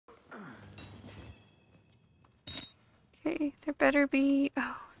Okay, there better be...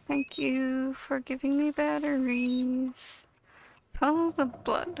 Oh, thank you for giving me batteries. Follow the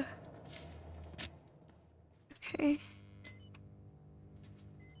blood. Okay.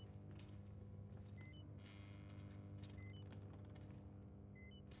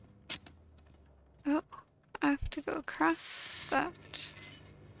 Oh, I have to go across that.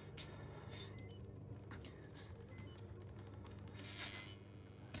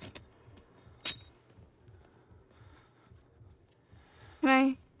 Can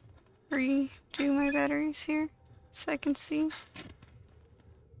I redo my batteries here so I can see?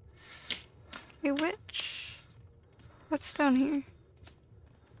 Okay, which? What's down here?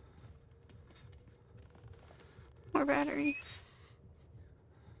 More batteries.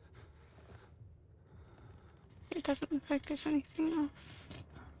 It doesn't look like there's anything else.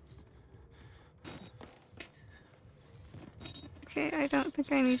 Okay, I don't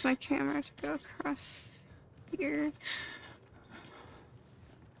think I need my camera to go across here.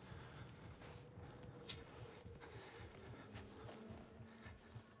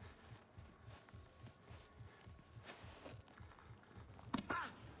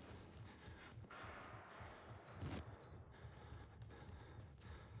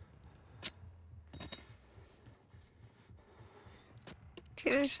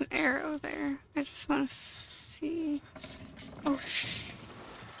 Okay, there's an arrow there. I just want to see. Oh, shit.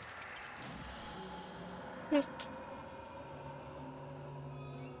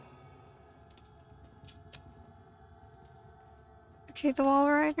 Okay, the wall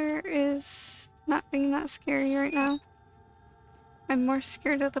rider is not being that scary right now. I'm more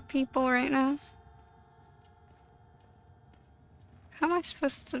scared of the people right now. How am I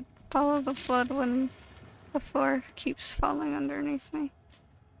supposed to follow the blood when the floor keeps falling underneath me?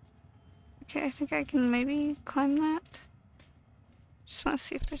 Okay, I think I can maybe climb that. Just want to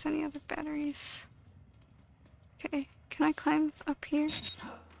see if there's any other batteries. Okay, can I climb up here?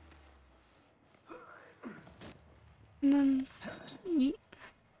 And then yeet.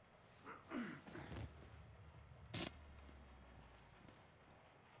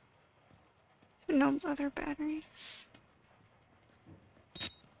 So no other batteries.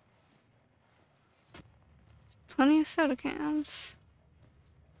 Plenty of soda cans,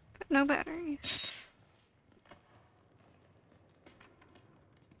 but no batteries.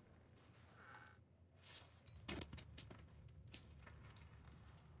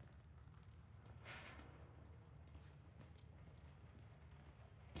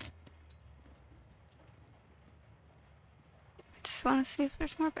 I just want to see if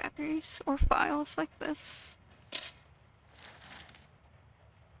there's more batteries or files like this.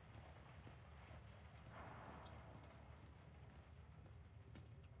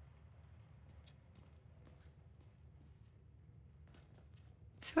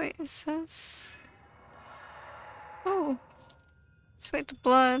 So wait, it says... Oh! So wait, the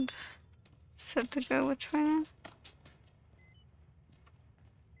blood said to go which way now?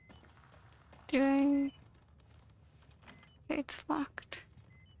 Do I... Okay, it's locked.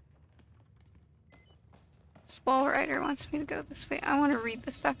 This wall rider wants me to go this way. I want to read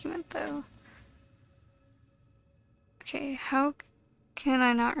this document though. Okay, how can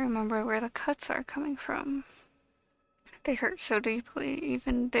I not remember where the cuts are coming from? They hurt so deeply,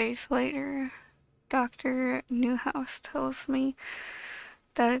 even days later. Dr. Newhouse tells me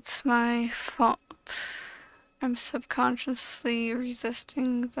that it's my fault. I'm subconsciously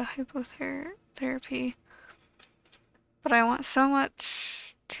resisting the hypotherapy. But I want so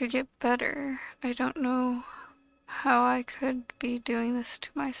much to get better. I don't know how I could be doing this to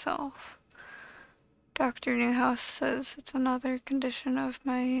myself. Dr. Newhouse says it's another condition of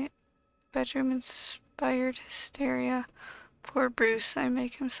my bedroom-inspired hysteria. Poor Bruce, I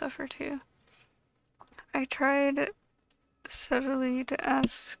make him suffer too. I tried subtly to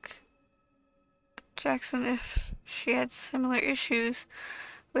ask Jackson if she had similar issues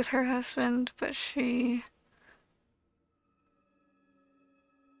with her husband, but she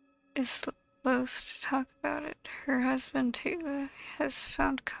is loath to talk about it. Her husband, too, has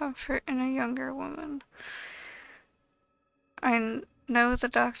found comfort in a younger woman. I know the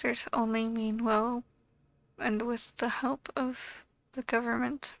doctors only mean well, and with the help of the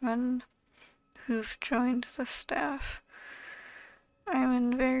government men who've joined the staff, I'm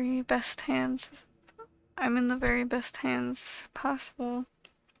in the very best hands possible.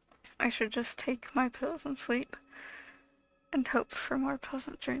 I should just take my pills and sleep, and hope for more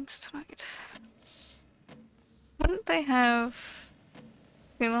pleasant dreams tonight. Wouldn't they have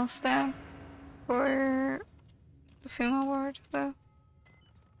female staff for the female ward, though?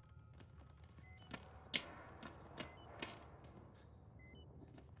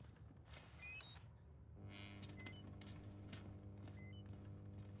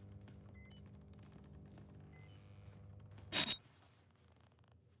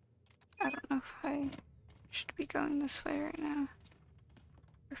 if I should be going this way right now.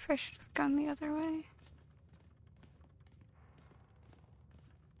 Or if I should have gone the other way.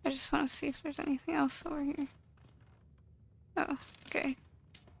 I just want to see if there's anything else over here. Oh, okay.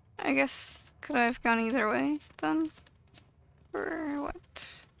 I guess, could I have gone either way then? Or what?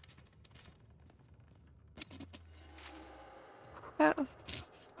 Oh.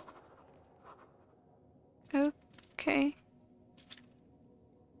 Okay.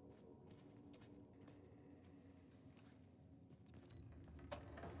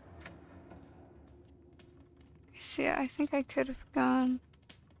 So yeah, I think I could have gone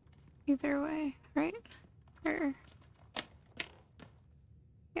either way, right? Or...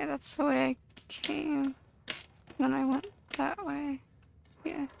 yeah, that's the way I came. Then I went that way.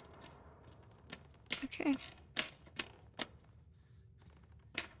 Yeah. Okay.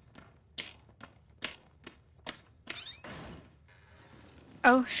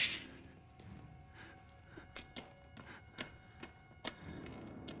 Oh,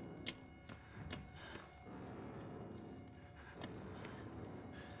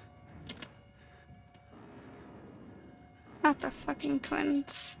 not the fucking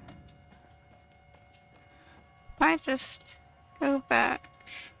twins. If I just go back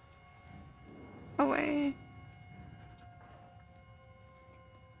away.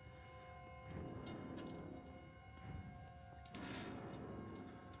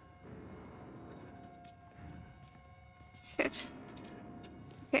 Shit.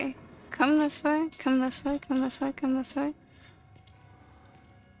 Okay. Come this way, come this way, come this way, come this way.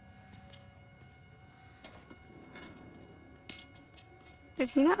 Did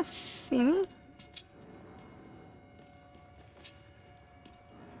he not see me?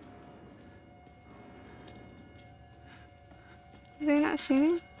 Did they not see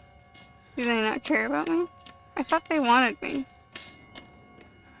me? Do they not care about me? I thought they wanted me.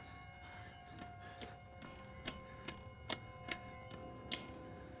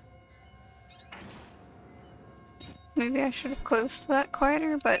 Maybe I should have closed that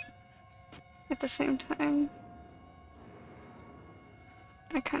quieter, but at the same time,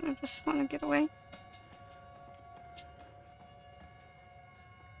 I kind of just want to get away.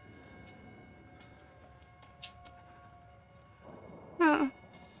 Oh.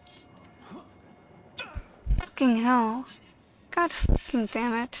 Fucking hell. God fucking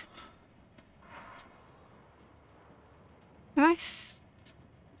damn it. Am I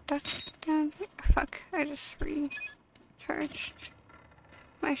stuck down here? Fuck, I just recharged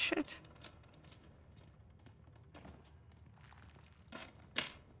my shit.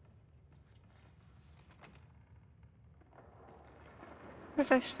 Was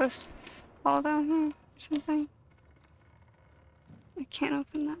I supposed to fall down here or something? I can't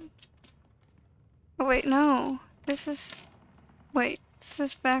open that. Oh wait, no. This is... wait, this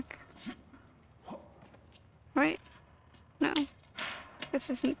is back. Right? No.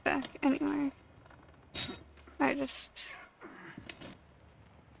 This isn't back anywhere. I just...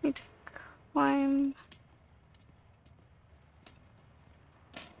 need to climb...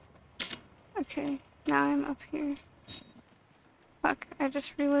 okay, now I'm up here. Fuck, I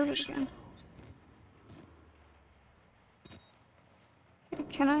just reloaded again. Okay,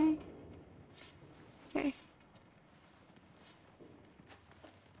 can I? Okay.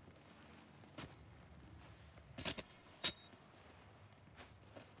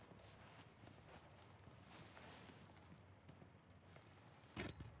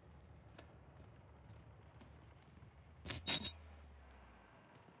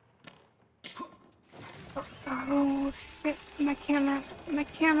 Oh shit, my camera, my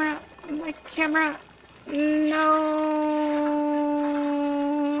camera, my camera. No,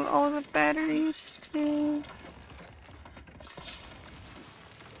 all the batteries too.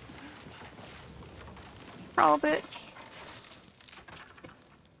 All of it.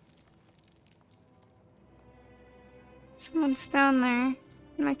 Someone's down there.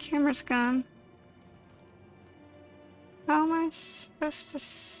 My camera's gone. How am I supposed to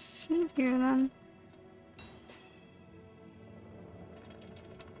see you then?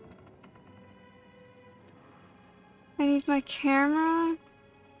 I need my camera.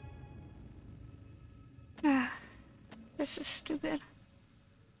 Ah, this is stupid.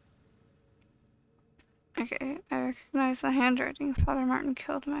 Okay, I recognize the handwriting. Father Martin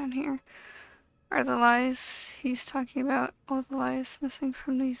killed a man here. Are the lies he's talking about all the lies missing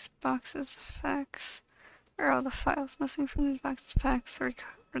from these boxes of facts? Are all the files missing from these boxes of facts? Or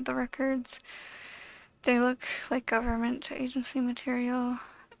the records? They look like government agency material.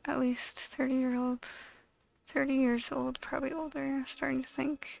 At least 30 years old, probably older. I'm starting to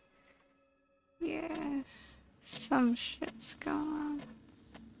think, yeah, some shit's going on.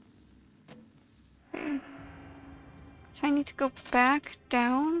 Okay. So I need to go back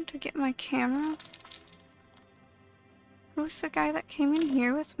down to get my camera. Who's the guy that came in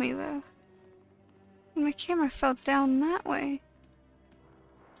here with me though? And my camera fell down that way.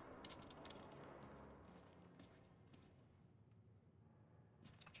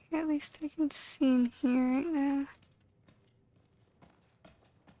 Okay, at least I can see in here right now.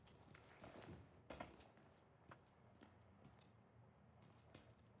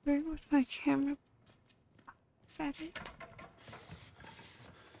 Where would my camera? Is that it?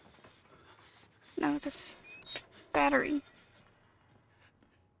 No, this battery.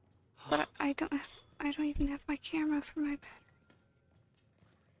 But I don't even have my camera for my battery.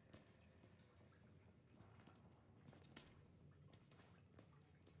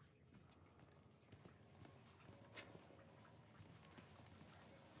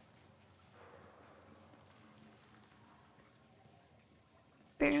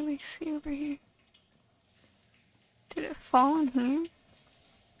 Barely see over here. Did it fall in here?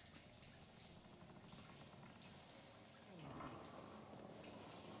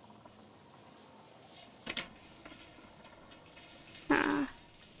 Ah,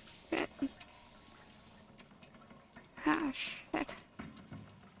 shit. Ah, shit.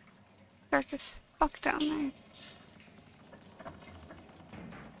 Dark as fuck down there.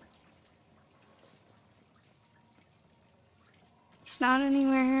 It's not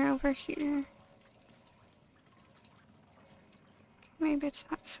anywhere over here. Maybe it's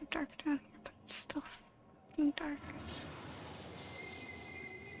not so dark down here, but it's still fucking dark.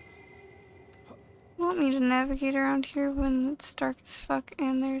 You want me to navigate around here when it's dark as fuck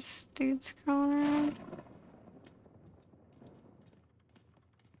and there's dudes crawling around?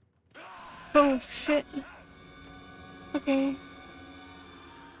 Oh shit. Okay.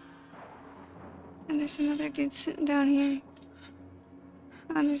 And there's another dude sitting down here.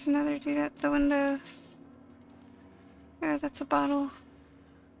 And there's another dude at the window. Yeah, that's a bottle.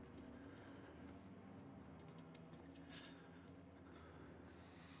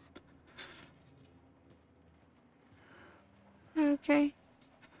 Okay.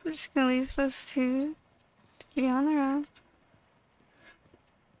 I'm just gonna leave those two to be on their own.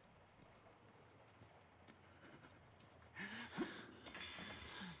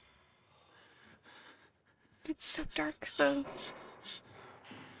 It's so dark though.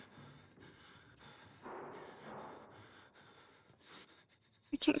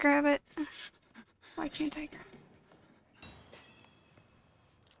 I can't grab it. Why can't I grab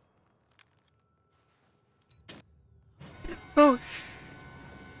it? Oh,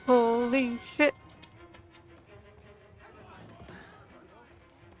 holy shit.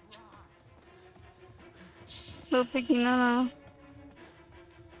 Little piggy, no.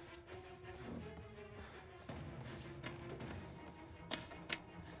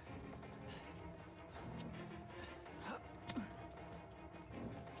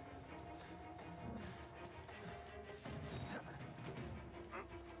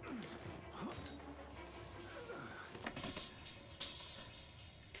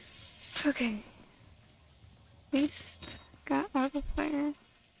 Okay. At least got out of there.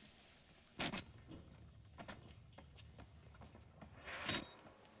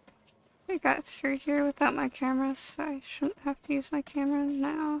 I got through here without my camera, so I shouldn't have to use my camera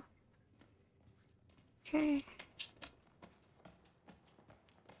now. Okay.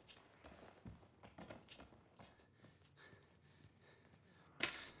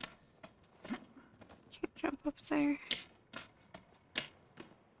 Can't jump up there.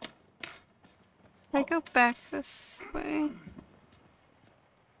 If I go back this way,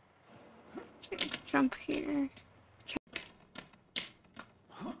 jump here.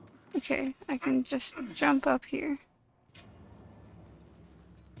 Okay, I can just jump up here.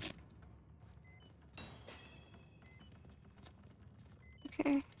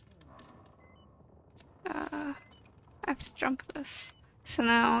 Okay. I have to jump this. So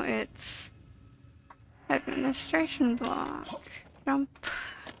now it's administration block. Jump.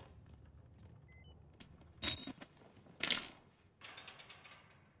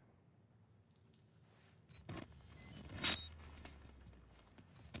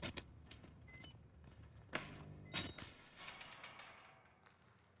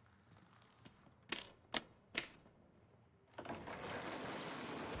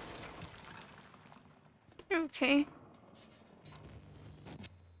 Okay.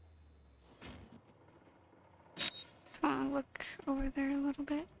 Just want to look over there a little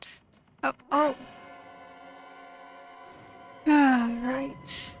bit. Oh.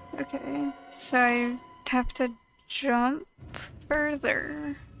 Right. Okay. So I have to jump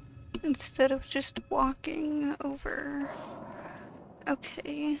further instead of just walking over.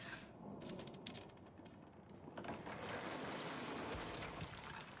 Okay.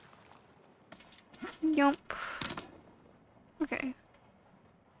 Yump. Okay.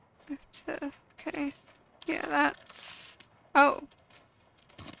 Okay. Yeah, that's... Oh.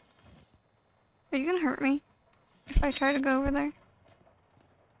 Are you gonna hurt me if I try to go over there?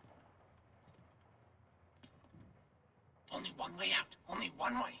 Only one way out. Only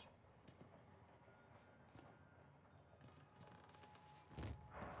one way.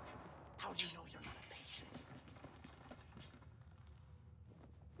 How do you know you're not a patient?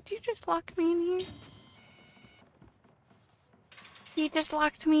 Did you just lock me in here? You just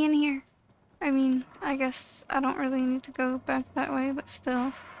locked me in here. I mean, I guess I don't really need to go back that way, but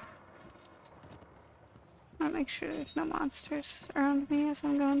still. I'll make sure there's no monsters around me as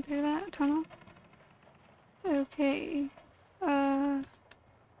I'm going through that tunnel. Okay. Oh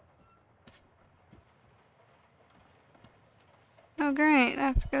great, I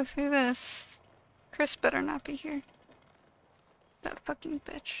have to go through this. Chris better not be here. That fucking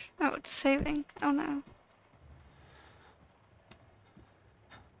bitch. Oh, it's saving. Oh no.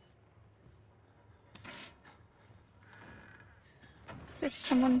 There's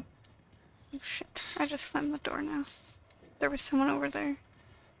someone... Oh shit, I just slammed the door now. There was someone over there.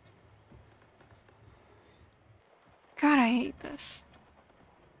 God, I hate this.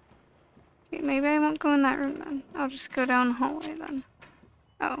 Okay, maybe I won't go in that room then. I'll just go down the hallway then.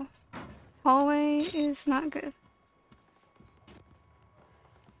 Oh. Hallway is not good.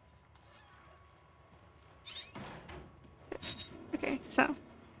 Okay, so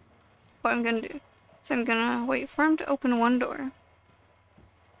what I'm gonna do is I'm gonna wait for him to open one door.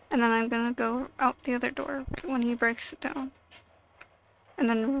 And then I'm gonna go out the other door when he breaks it down. And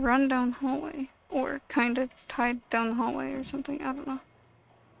then run down the hallway. Or kind of hide down the hallway or something, I don't know.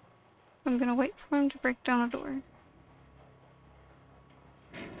 I'm gonna wait for him to break down a door.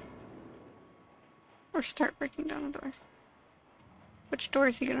 Or start breaking down a door. Which door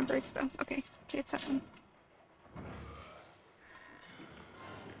is he gonna break though? Okay, it's that one.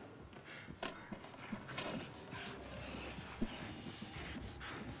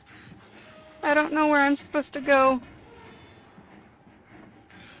 I don't know where I'm supposed to go.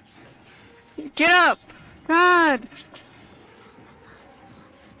 Get up! God!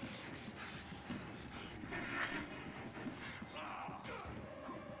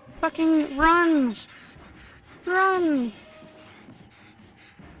 Fucking run! Run!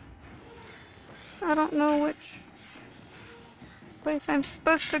 I don't know which place I'm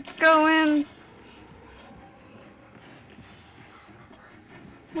supposed to go in.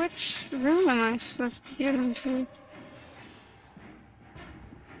 Which room am I supposed to get into?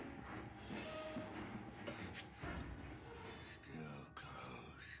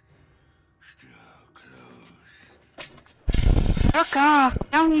 Fuck off!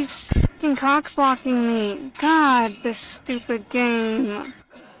 Now he's fucking cock blocking me. God, this stupid game.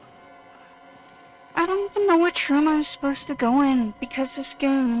 I don't even know which room I'm supposed to go in because this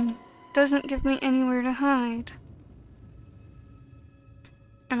game doesn't give me anywhere to hide.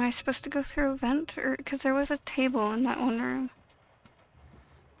 Am I supposed to go through a vent? Or because there was a table in that one room.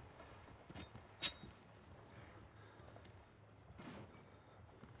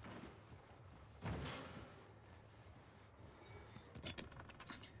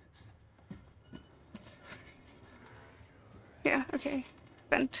 Yeah, okay.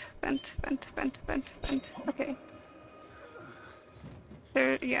 Vent, vent, vent, vent, vent, vent. Okay.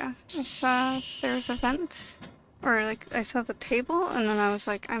 There, yeah. I saw there was a vent. Or, like, I saw the table, and then I was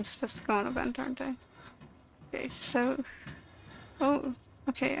like, I'm supposed to go on a vent, aren't I? Okay, so... Oh,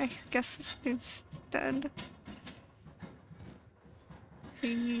 okay, I guess this dude's dead.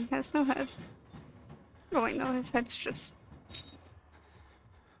 He has no head. Oh wait, no, his head's just...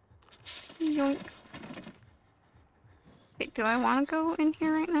 Yoink. Wait, do I want to go in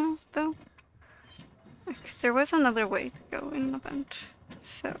here right now, though? Because there was another way to go in the vent.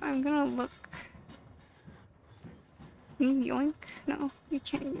 So I'm gonna look... Can you yoink? No, you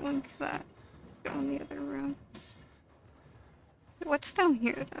can't yoink that. Go in the other room. What's down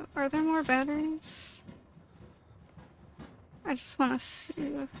here, though? Are there more batteries? I just want to see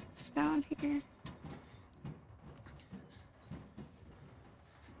what's down here.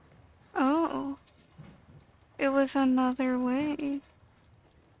 Oh. It was another way.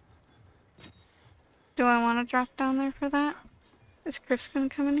 Do I want to drop down there for that? Is Chris gonna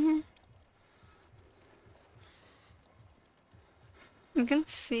come in here? I'm gonna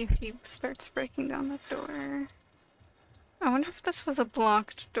see if he starts breaking down the door. I wonder if this was a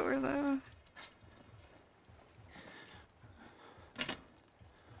blocked door, though.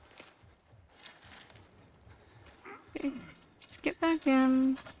 Okay, just get back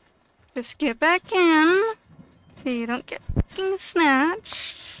in. Just get back in! So you don't get fucking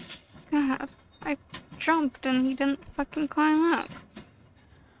snatched. God, I jumped and he didn't fucking climb up.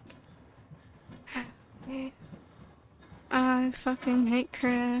 I fucking hate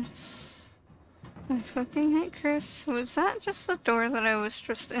Chris. I fucking hate Chris. Was that just the door that I was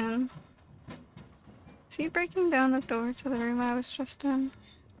just in? Is he breaking down the door to the room I was just in?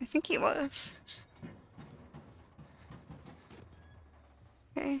 I think he was.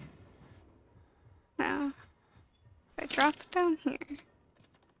 Okay. Now, if I drop it down here.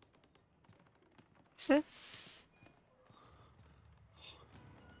 Is this?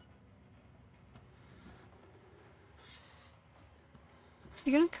 Is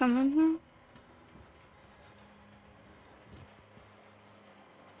he gonna come in here?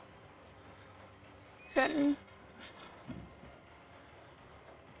 Better.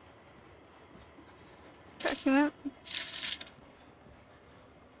 Document.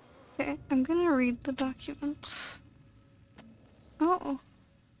 Okay, I'm gonna read the documents. Oh.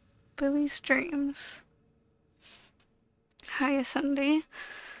 Billy's dreams. Hi, Sunday.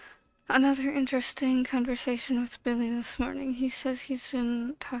 Another interesting conversation with Billy this morning. He says he's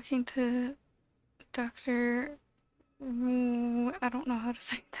been talking to Dr. I don't know how to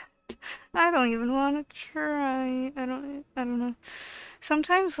say that. I don't even want to try. I don't know.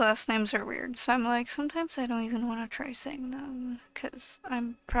 Sometimes last names are weird, so I'm like, sometimes I don't even want to try saying them, because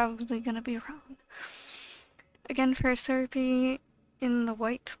I'm probably gonna be wrong. Again, for therapy in the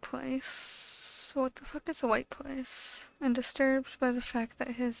white place. What the fuck is a white place? And disturbed by the fact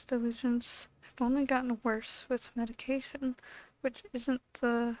that his delusions have only gotten worse with medication, which isn't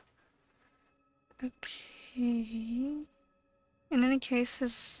the... Okay... In any case,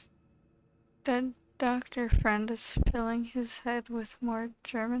 his dead doctor friend is filling his head with more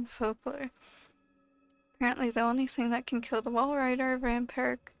German folklore. Apparently the only thing that can kill the wall rider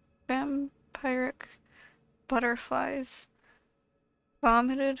vampiric butterflies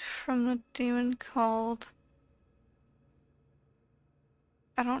vomited from the demon called...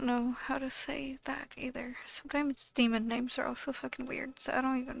 I don't know how to say that either. Sometimes demon names are also fucking weird, so I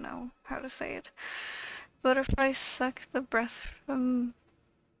don't even know how to say it. Butterflies suck the breath from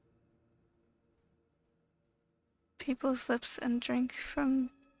people's lips and drink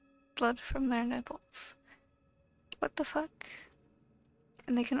from blood from their nipples. What the fuck?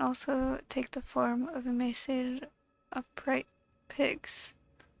 And they can also take the form of emaciated, upright pigs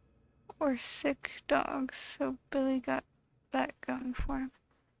or sick dogs, so Billy got that going for him.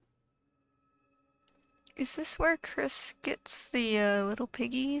 Is this where Chris gets the little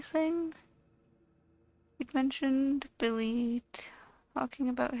piggy thing? You'd mentioned Billy talking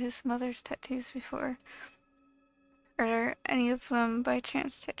about his mother's tattoos before. Are any of them by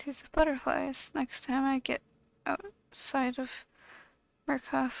chance tattoos of butterflies? Next time I get outside of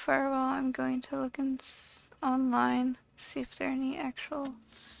Murkoff Firewall, I'm going to look online, see if there are any actual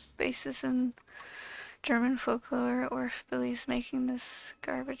bases in German folklore, or if Billy's making this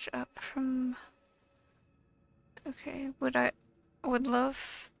garbage up from... Okay, would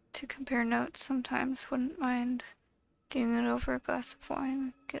love to compare notes sometimes, wouldn't mind doing it over a glass of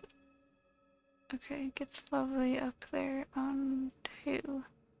wine. Okay, gets lovely up there on 2.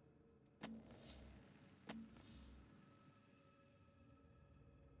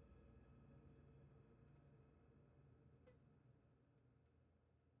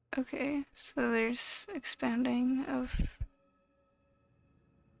 Okay, so there's expanding of...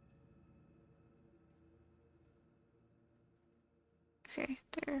 Okay,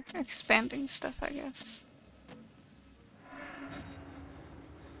 they're expanding stuff, I guess.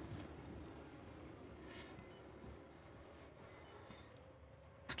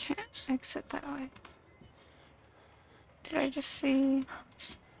 Can't exit that way. Did I just see...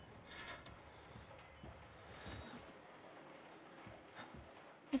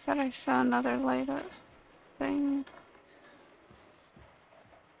 I thought I saw another light up thing.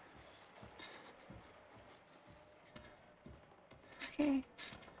 Okay.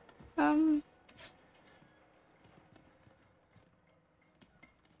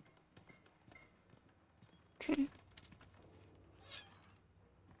 Okay.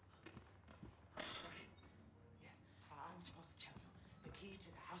 Yes, I'm supposed to tell you. The key to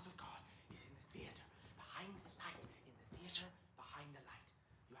the house of God is in the theater, behind the light. In the theater, behind the light.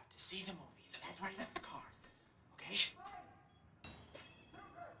 You have to see the movie, so that's where I left the car. Okay? I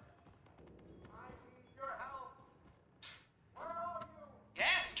need your help. Where are you?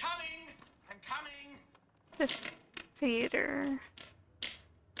 Yes, coming. I'm coming. The theater.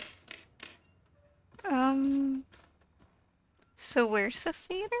 So where's the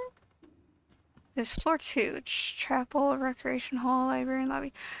theater? There's floor 2, it's chapel, recreation hall, library, and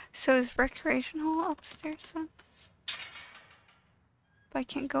lobby. So is recreation hall upstairs then? But I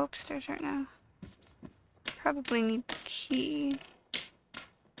can't go upstairs right now. probably need the key.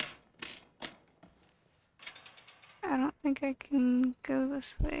 I don't think I can go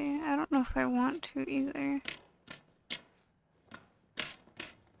this way. I don't know if I want to either.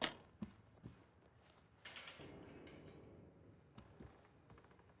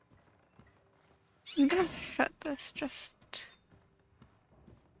 I'm gonna shut this just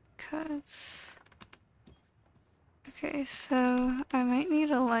cause. Okay, so I might need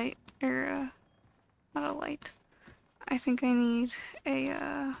a light, or not a light. I think I need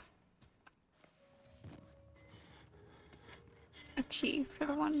a key for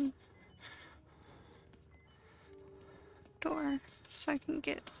the one door, so I can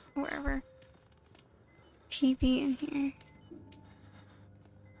get wherever. TV in here.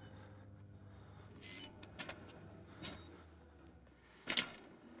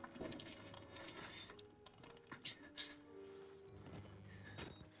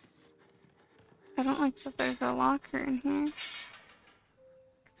 I don't like that there's a locker in here.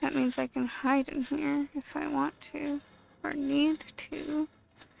 That means I can hide in here if I want to, or need to.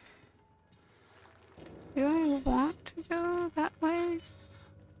 Do I want to go that way?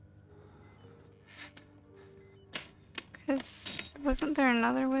 Because wasn't there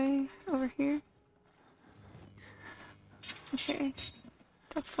another way over here? Okay,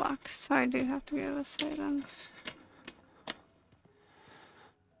 that's locked, so I do have to go this way then.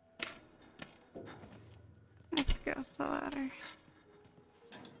 I have to go up the ladder.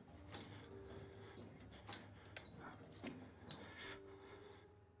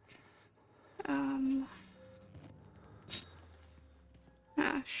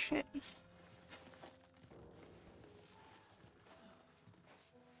 Ah, shit.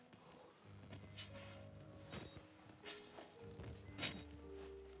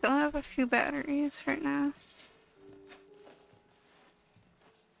 Still have a few batteries right now.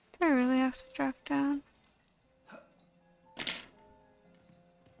 Do I really have to drop down?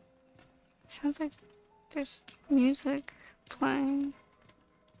 It sounds like there's music playing.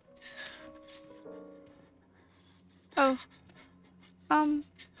 Oh.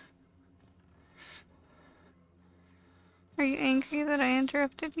 Are you angry that I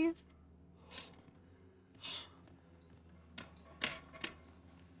interrupted you?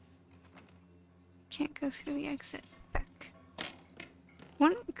 Can't go through the exit. Back.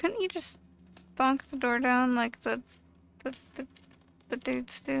 Couldn't you just bonk the door down like the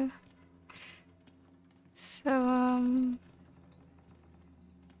dudes do? So,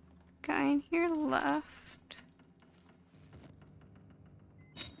 guy in here left.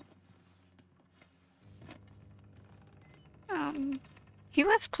 He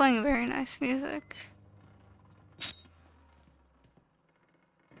was playing very nice music.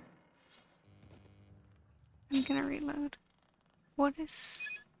 I'm gonna reload. What is...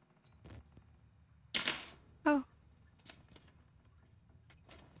 Oh.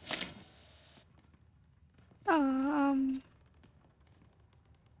 Oh,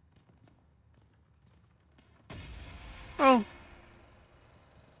 Oh.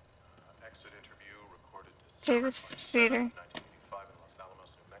 Exit interview recorded Okay, December this is 27th, theater. 1985 in Los Alamos,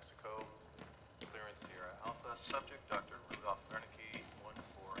 New Mexico. Clearance Sierra Alpha. Subject Dr. Rudolph Wernicke,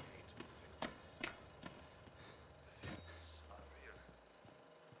 14866. Unreal.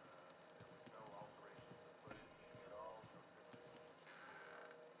 There was no alteration of the footage at all.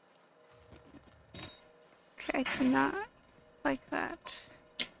 Okay, I cannot like that.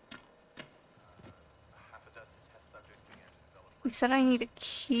 Half a dozen test subjects began to develop. You said I need a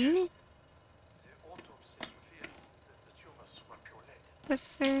key? The autopsy revealed that the tumors were pure lead.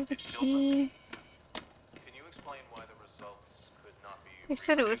 Was there the key? Can you explain why the results could not be They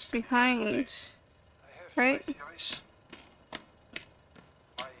said it was behind, right? My theories.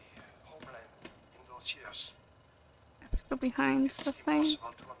 My homeland in those years. I have to go behind It's the thing.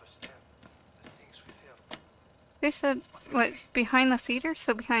 impossible to understand the things we feel. They said, what, behind the theater?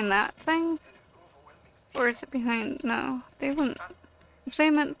 So behind that thing? Or is it behind... No, they wouldn't... If they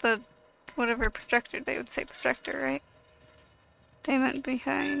meant the... whatever projector, they would say projector, right? They meant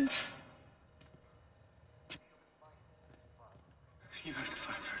behind... You have to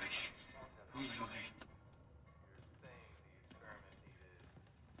find Wernicke. Only way.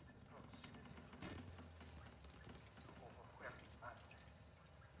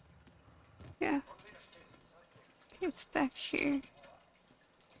 Yeah. It's back here.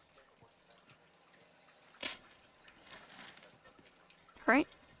 Right?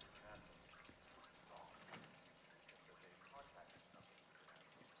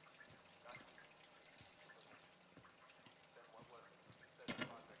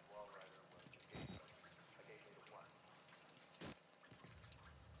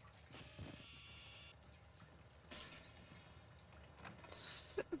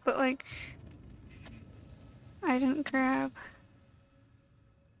 but like, I didn't grab.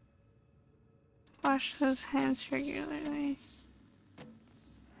 Wash those hands regularly.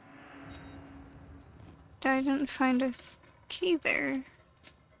 I didn't find a key there.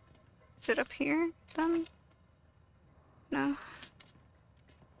 Is it up here then? No.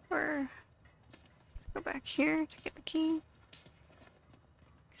 Or go back here to get the key.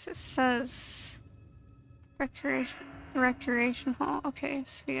 Because it says recreation hall. Okay,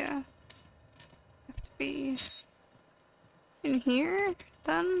 so yeah. Have to be in here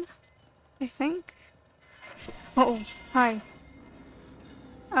then, I think. Oh, hi.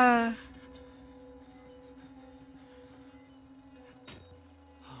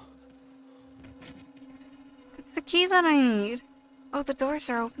 It's the key that I need. Oh, the doors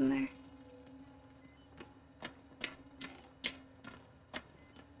are open there.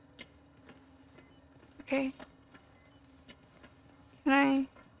 Okay. Can I?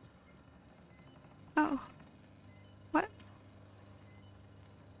 Oh. What?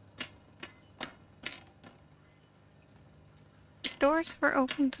 Doors were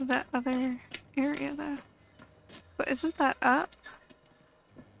open to that other area though. But isn't that up?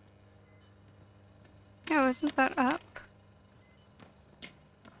 Yeah, isn't that up?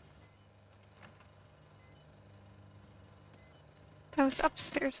 That was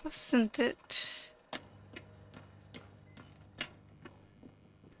upstairs, wasn't it?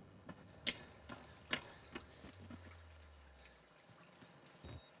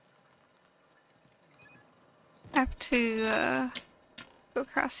 I have to, go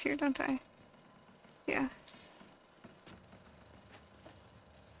across here, don't I? Yeah.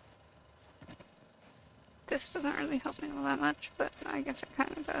 This doesn't really help me all that much, but I guess it kind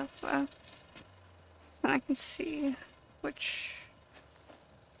of does, so. And I can see which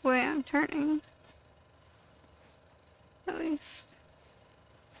way I'm turning. At least.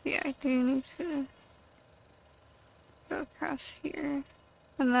 Yeah, I do need to go across here.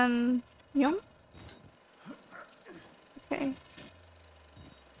 And then, yum. Okay.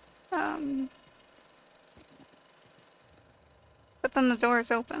 But then the door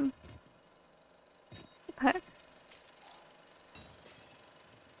is open. What the heck?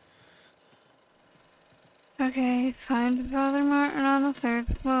 Okay, find Father Martin on the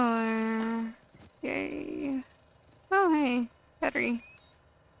 3rd floor. Yay. Oh, hey. Battery.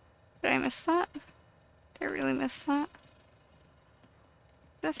 Did I miss that? Did I really miss that?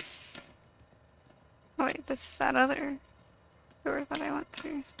 This... Oh wait, this is that other door that I went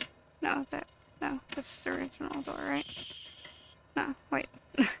through. No, this is the original door, right? No, wait.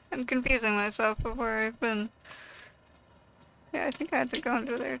 I'm confusing myself before I've been... Yeah, I think I had to go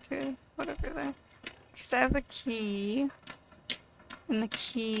under there too. Whatever there. Because I have the key. And the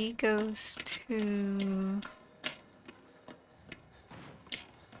key goes to...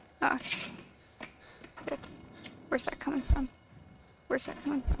 Oh, shit. Where's that coming from? Where's that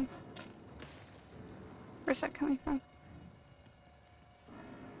coming from? Where's that coming from?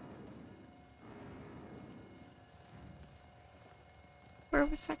 Where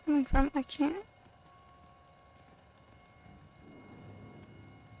was that coming from? I can't.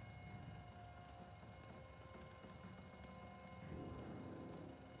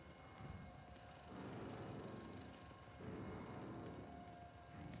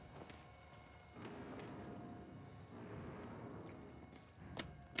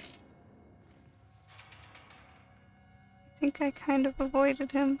 I think I kind of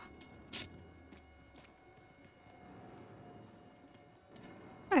avoided him.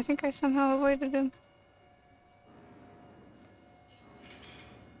 I think I somehow avoided him.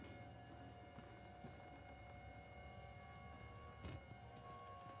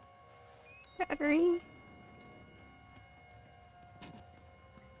 Battery.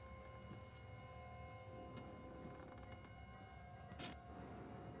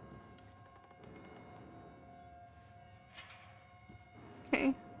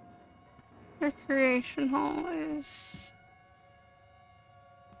 Okay. Recreation hall is...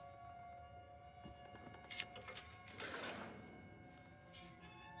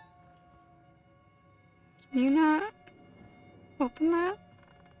 Can you not open that?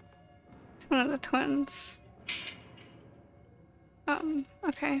 It's one of the twins.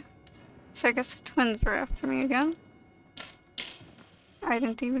 Okay. So I guess the twins were after me again. I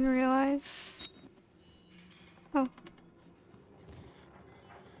didn't even realize. Oh.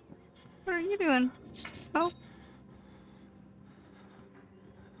 What are you doing? Oh.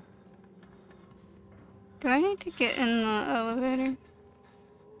 Do I need to get in the elevator?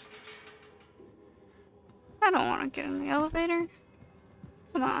 I don't want to get in the elevator.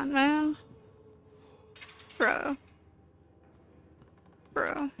 Come on, man. Bro.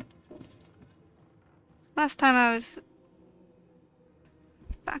 Bro. Last time I was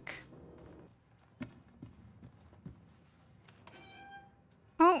back.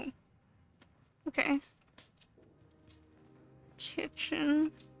 Oh. Okay.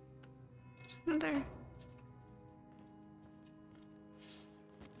 Kitchen. Another.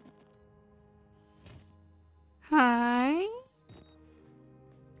 Hi.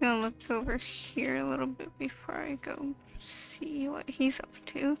 Gonna look over here a little bit before I go see what he's up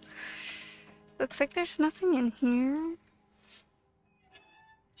to. Looks like there's nothing in here.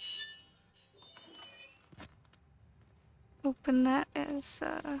 Open that as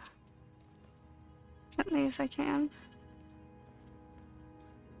gently as I can.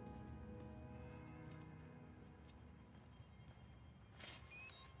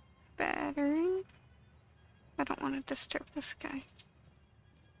 Battery. I don't want to disturb this guy.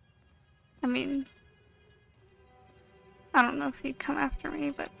 I mean, I don't know if he'd come after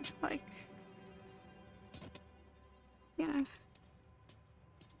me, but like, you know.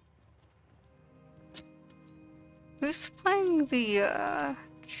 Who's playing the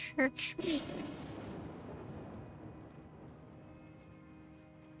church music?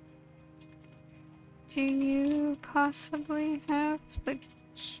 Do you possibly have the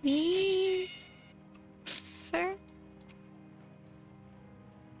key, sir?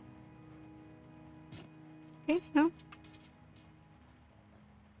 Okay, no.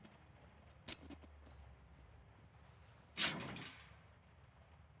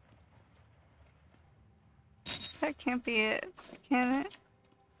 That can't be it, can it?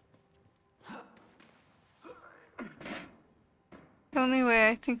 The only way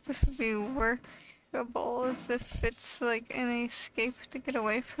I think this would be workable is if it's like an escape to get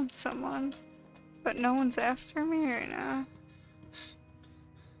away from someone. But no one's after me right now.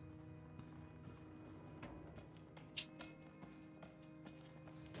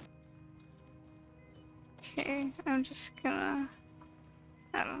 Okay, I'm just gonna...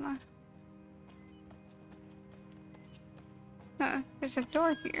 I don't know. Oh, there's a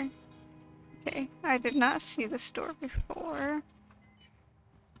door here. Okay, I did not see this door before.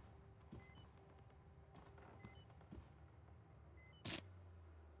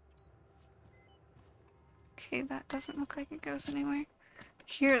 Okay, that doesn't look like it goes anywhere.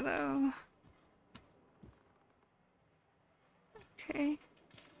 Here, though. Okay.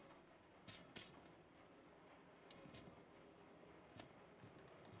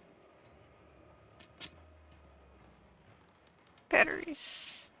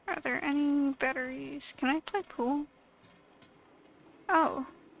 Batteries. Are there any batteries? Can I play pool? Oh.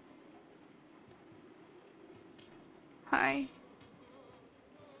 Hi.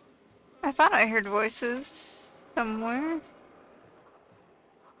 I thought I heard voices somewhere.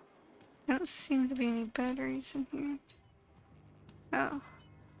 There don't seem to be any batteries in here. Oh.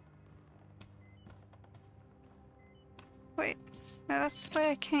 Wait. No, that's the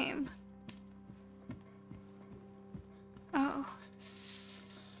way I came. Oh.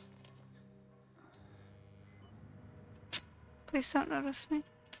 Please don't notice me.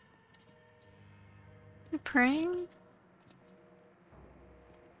 You praying?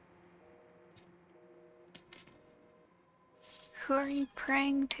 Who are you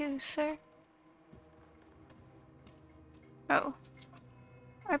praying to, sir? Oh.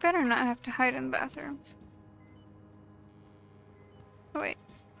 I better not have to hide in bathrooms. Oh, wait.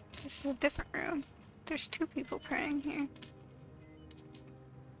 This is a different room. There's two people praying here.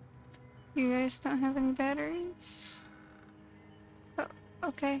 You guys don't have any batteries? Oh,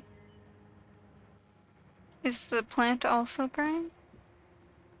 okay. Is the plant also praying?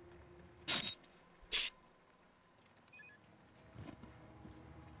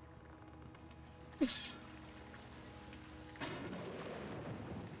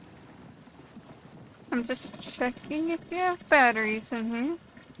 I'm just checking if you have batteries in here.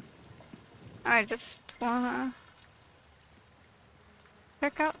 I just wanna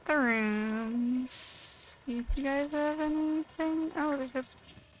check out the rooms. See if you guys have anything. Oh, there's a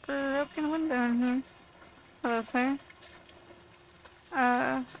broken window in here. Hello, sir.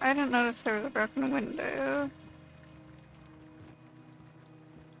 I didn't notice there was a broken window.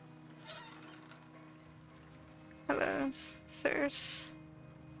 Hello, sirs.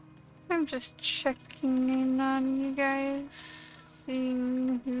 I'm just checking in on you guys,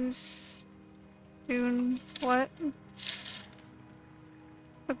 seeing who's doing what.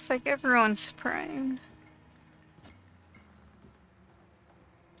 Looks like everyone's praying.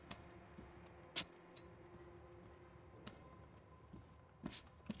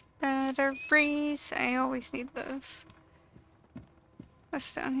 Batteries, I always need those.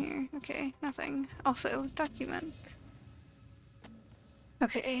 What's down here? Okay, nothing. Also, document.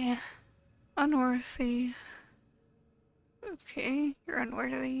 Okay. Unworthy. Okay, you're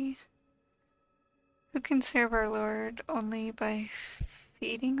unworthy. Who can serve our Lord only by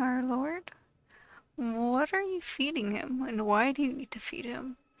feeding our Lord? What are you feeding him, and why do you need to feed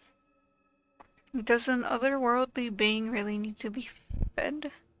him? Does an otherworldly being really need to be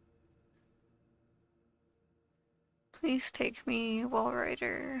fed? Please take me, Wall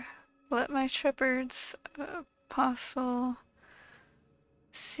Rider. Let my shepherd's apostle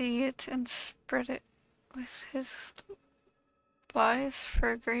see it and spread it with his lies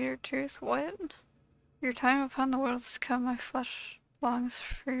for a greater truth. What? Your time upon the world has come. My flesh longs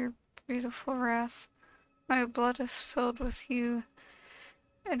for your beautiful wrath. My blood is filled with you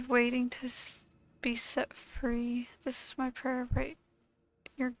and waiting to be set free. This is my prayer. Write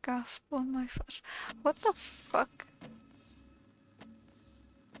your gospel in my flesh. What the fuck?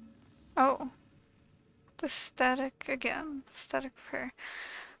 Oh. The static again. Static prayer.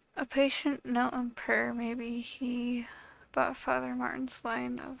 A patient knelt in prayer. Maybe he bought Father Martin's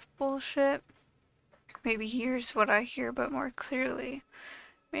line of bullshit. Maybe he hears what I hear, but more clearly.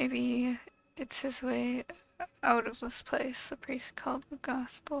 Maybe it's his way out of this place. The priest called the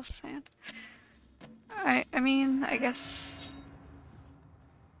Gospel of Sand. I mean, I guess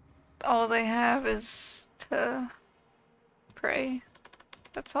all they have is to pray.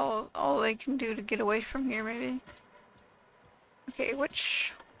 That's all they can do to get away from here, maybe. Okay,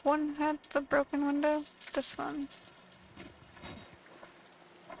 which one had the broken window? This one.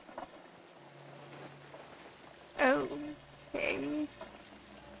 Okay. Is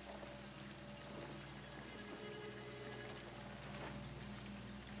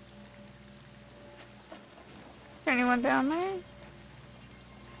there anyone down there?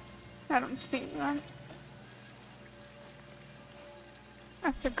 I don't see anyone. I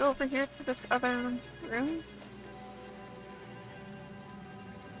have to go over here to this other room.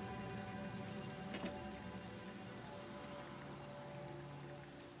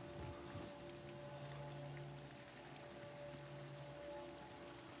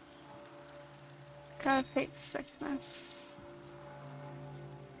 God hates sickness.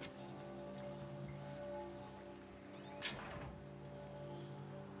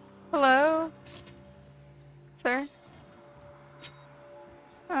 Hello? Sir?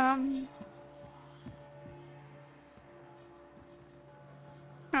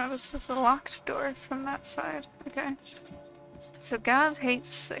 Oh, this was a locked door from that side. Okay. So God hates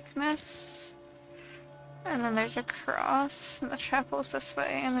sickness. And then there's a cross, and the chapel's this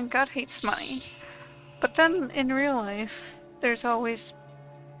way, and then God hates money. But then, in real life, there's always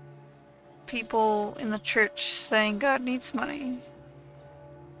people in the church saying God needs money.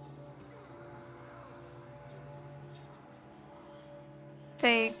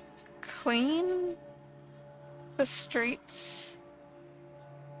 They clean the streets.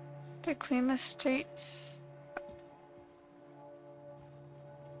 They clean the streets.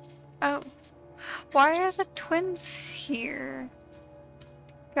 Oh. Why are the twins here?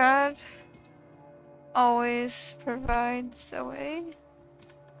 God always provides a way.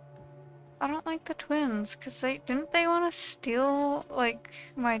 I don't like the twins, cause didn't they want to steal, like,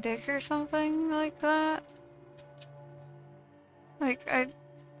 my dick or something like that? Like, I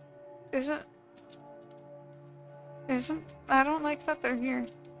don't like that they're here.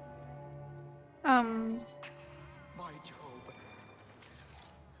 My Job,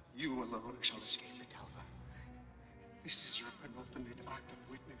 you alone shall escape the Talva. This is your penultimate act of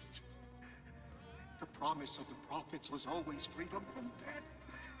witness. The promise of the prophets was always freedom from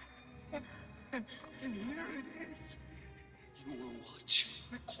death. And here it is. You will watch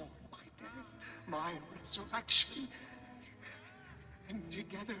and record my death, my resurrection. And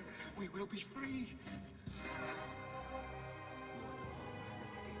together we will be free.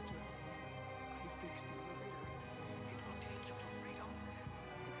 I fixed the elevator. It will take you to freedom.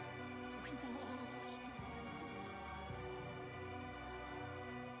 We will all of us. Now,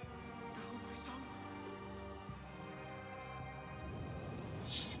 my son.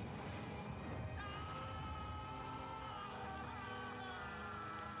 Shh.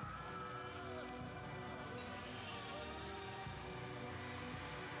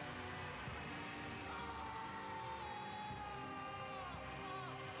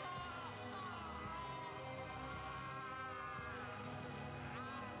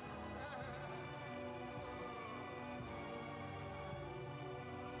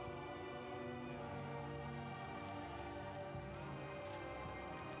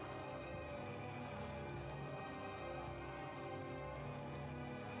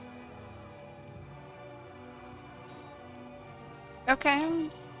 Okay.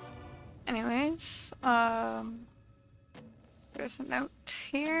 Anyways, there's a note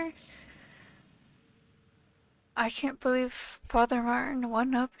here. I can't believe Father Martin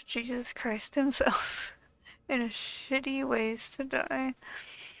won up Jesus Christ himself in a shitty ways to die.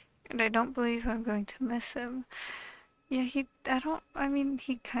 And I don't believe I'm going to miss him. Yeah, he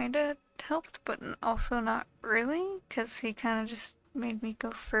kinda helped, but also not really, because he kinda just made me go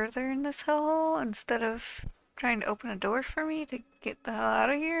further in this hellhole instead of trying to open a door for me to get the hell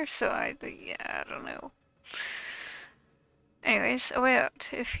out of here, so I don't know. Anyways, a way out.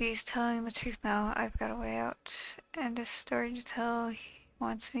 If he's telling the truth now, I've got a way out. And a story to tell. He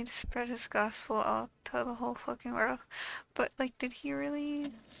wants me to spread his gospel. I'll tell the whole fucking world. But, like, did he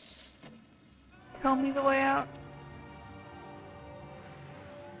really tell me the way out?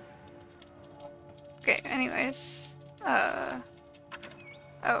 Okay, anyways. Oh.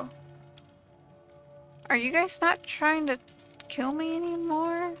 Are you guys not trying to kill me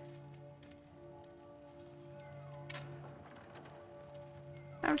anymore?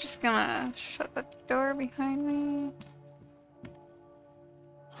 I'm just gonna shut the door behind me.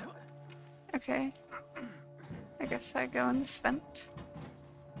 Okay. I guess I go in this vent.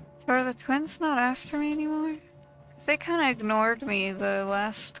 So are the twins not after me anymore? 'Cause they kinda ignored me the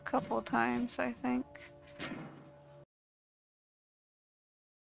last couple times, I think.